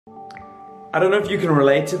I don't know if you can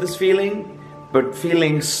relate to this feeling, but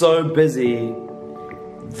feeling so busy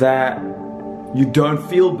that you don't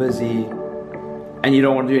feel busy and you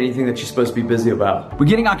don't want to do anything that you're supposed to be busy about. We're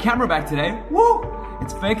getting our camera back today. Woo!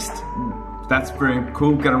 It's fixed. That's very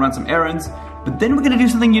cool. Gonna run some errands. But then we're gonna do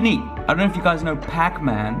something unique. I don't know if you guys know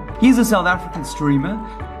Pac-Man. He's a South African streamer,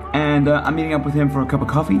 and I'm meeting up with him for a cup of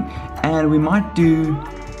coffee, and we might do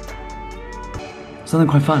something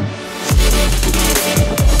quite fun.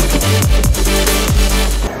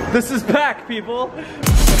 This is Pac, people.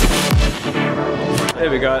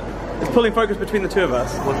 There we go. It's pulling focus between the two of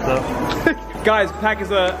us. What's up? Guys, Pac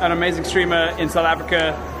is an amazing streamer in South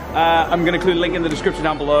Africa. I'm going to include a link in the description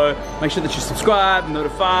down below. Make sure that you subscribe,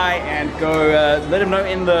 notify, and go let him know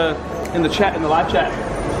in the chat, in the live chat.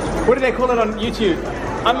 What do they call it on YouTube?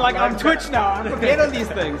 I'm Twitch now. I forget on these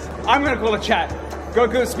things. I'm going to call it chat.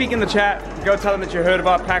 Go speak in the chat. Go tell them that you heard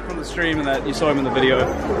about Pac from the stream and that you saw him in the video.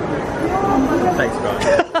 Thanks,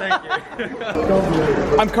 guys. Thank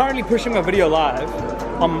you. I'm currently pushing my video live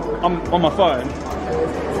on my phone,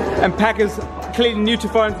 and Pac is clearly new to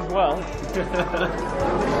phones as well.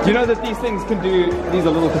 You know that these things can do, these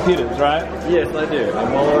are little computers, right? Yes, I do.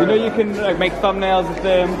 You know you can like, make thumbnails with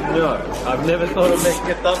them? No, I've never thought of making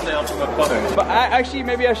a thumbnail from a phone. But actually,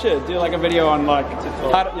 maybe I should do like a video on like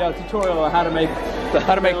tutorial on how to make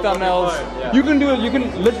thumbnails. Yeah. You can do it. You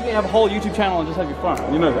can literally have a whole YouTube channel and just have your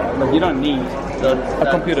phone. You know that. Like you don't need a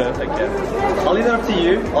computer. Okay. I'll leave that up to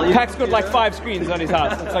you. Pac's got like 5 screens on his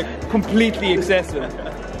house. It's like completely excessive.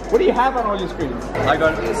 What do you have on all your screens? I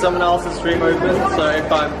got someone else's stream open, so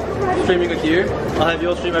if I'm streaming with you, I'll have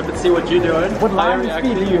your stream open to see what you're doing. What live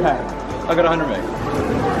speed do you have? I got 100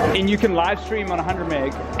 meg. And you can live stream on 100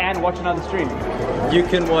 meg and watch another stream. You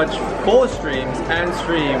can watch 4 streams and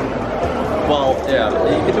stream. Well, yeah,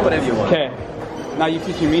 you can do whatever you want. Okay, now you're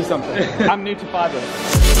teaching me something. I'm new to fiber.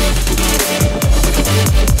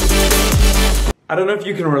 I don't know if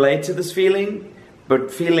you can relate to this feeling,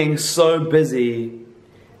 but feeling so busy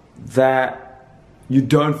that you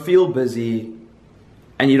don't feel busy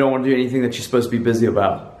and you don't want to do anything that you're supposed to be busy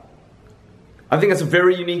about. I think that's a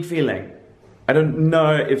very unique feeling. I don't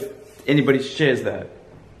know if anybody shares that.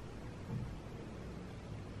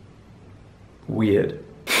 Weird.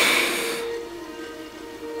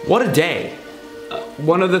 What a day.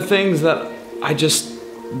 One of the things that I just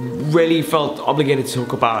really felt obligated to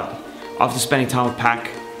talk about after spending time with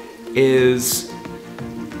Pac is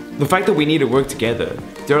the fact that we need to work together.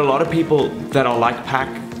 There are a lot of people that are like Pac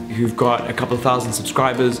who've got a couple of thousand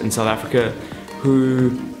subscribers in South Africa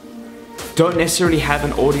who don't necessarily have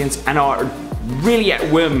an audience and are really at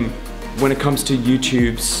whim when it comes to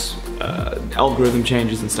YouTube's algorithm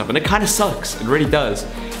changes and stuff, and it kind of sucks. It really does.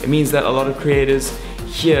 It means that a lot of creators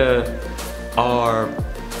here are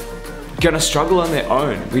gonna struggle on their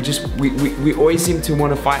own. We always seem to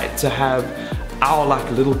want to fight to have our like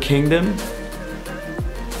little kingdom.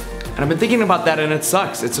 And I've been thinking about that, and it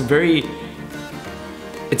sucks. It's a very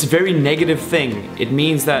negative thing. It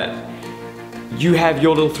means that you have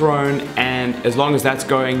your little throne, and as long as that's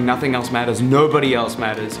going, nothing else matters, nobody else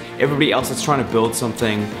matters. Everybody else that's trying to build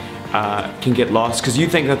something can get lost, because you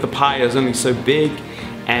think that the pie is only so big,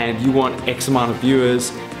 and you want X amount of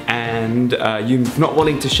viewers, and you're not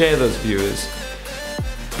willing to share those viewers.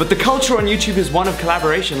 But the culture on YouTube is one of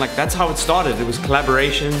collaboration. Like, that's how it started. It was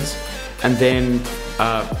collaborations, and then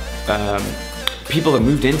people that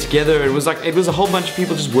moved in together. It was a whole bunch of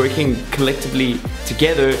people just working collectively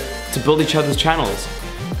together to build each other's channels.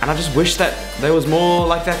 And I just wish that there was more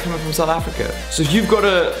like that coming from South Africa. So if you've got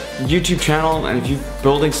a YouTube channel and if you're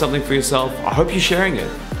building something for yourself, I hope you're sharing it.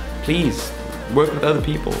 Please, work with other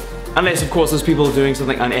people. Unless, of course, those people are doing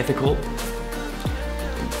something unethical.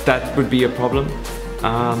 That would be a problem.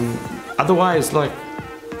 Otherwise, like,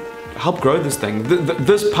 help grow this thing.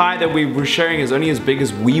 This pie that we were sharing is only as big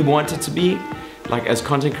as we want it to be, like as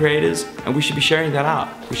content creators, and we should be sharing that out.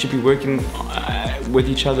 We should be working with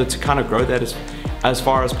each other to kind of grow that as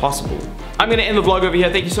far as possible. I'm gonna end the vlog over here.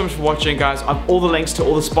 Thank you so much for watching, guys. All the links to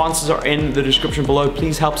all the sponsors are in the description below.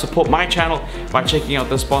 Please help support my channel by checking out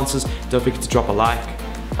those sponsors. Don't forget to drop a like,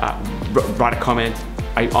 write a comment.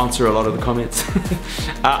 I answer a lot of the comments.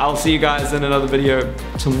 I'll see you guys in another video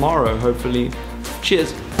tomorrow, hopefully.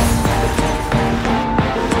 Cheers.